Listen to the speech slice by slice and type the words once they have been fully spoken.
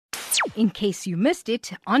in case you missed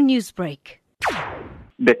it on Newsbreak.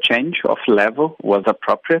 The change of level was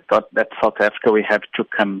appropriate. Thought that South Africa, we have to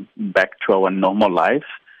come back to our normal lives,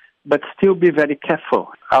 but still be very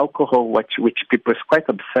careful. Alcohol, which people is quite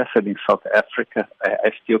obsessed in South Africa,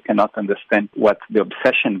 I still cannot understand what's the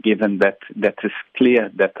obsession, given that is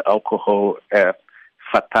clear that alcohol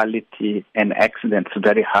fatality and accidents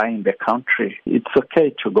very high in the country. It's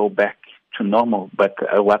okay to go back to normal, but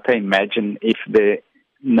what I imagine, if the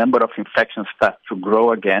number of infections start to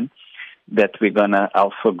grow again, that we're going to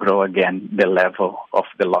also grow again the level of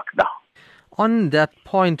the lockdown. On that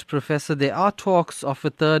point, Professor, there are talks of a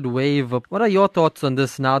third wave. What are your thoughts on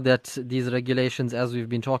this now that these regulations, as we've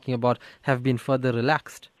been talking about, have been further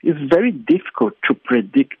relaxed? It's very difficult to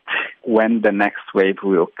predict when the next wave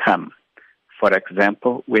will come. For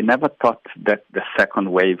example, we never thought that the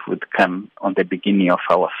second wave would come on the beginning of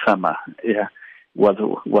our summer.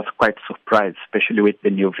 Was quite surprised, especially with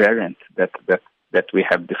the new variant that we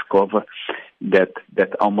have discovered that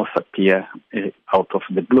almost appear out of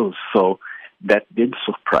the blue. So that did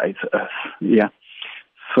surprise us.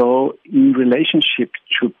 So in relationship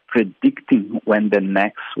to predicting when the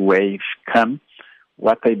next wave comes,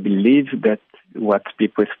 what I believe that what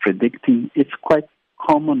people is predicting, it's quite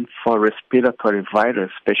common for respiratory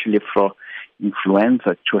virus, especially for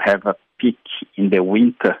influenza, to have a peak in the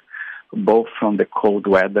winter, both from the cold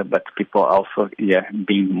weather, but people also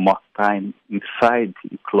being more time inside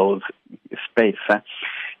in closed space.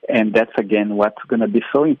 And that's, again, what's going to be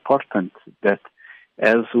so important, that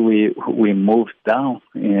as we move down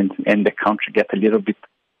and the country get a little bit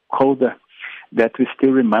colder, that we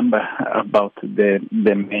still remember about the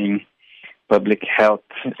main public health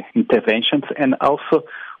interventions, and also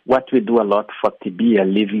what we do a lot for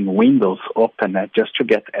TB, leaving windows open just to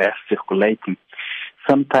get air circulating.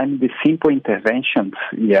 Sometimes the simple interventions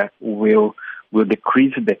will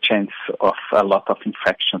decrease the chance of a lot of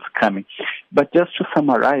infections coming. But just to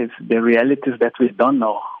summarize, the reality is that we don't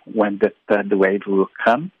know when the third wave will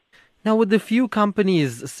come. Now, with the few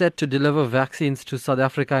companies set to deliver vaccines to South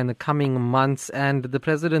Africa in the coming months and the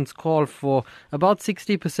President's call for about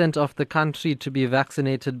 60% of the country to be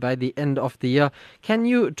vaccinated by the end of the year, can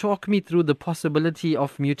you talk me through the possibility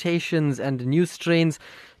of mutations and new strains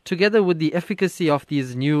together with the efficacy of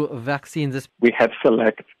these new vaccines? We have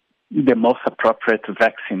selected the most appropriate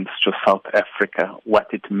vaccines to South Africa, what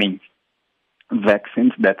it means.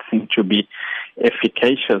 Vaccines that seem to be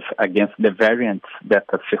efficacious against the variants that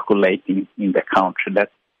are circulating in the country.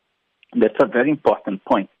 That's a very important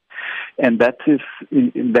point. And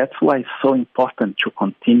that's why it's so important to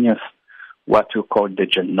continue what you call the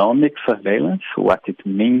genomic surveillance, what it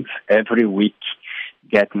means every week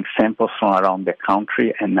getting samples from around the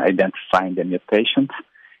country and identifying the mutations.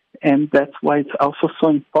 And that's why it's also so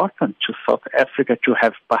important to South Africa to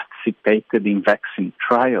have participated in vaccine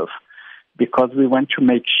trials, because we want to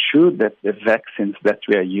make sure that the vaccines that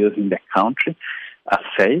we are using in the country are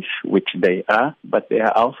safe, which they are, but they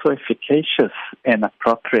are also efficacious and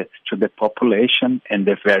appropriate to the population and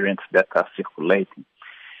the variants that are circulating.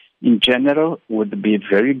 In general, it would be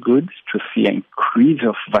very good to see an increase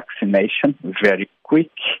of vaccination very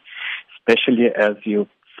quick, especially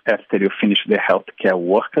after you finish the healthcare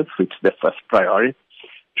workers, which is the first priority,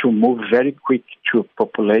 to move very quick to a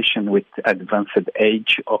population with advanced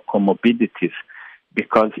age or comorbidities.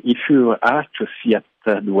 Because if you are to see a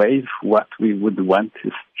third wave, what we would want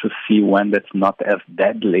is to see one that's not as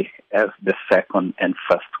deadly as the second and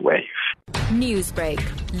first wave. Newsbreak,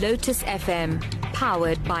 Lotus FM,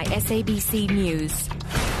 powered by SABC News.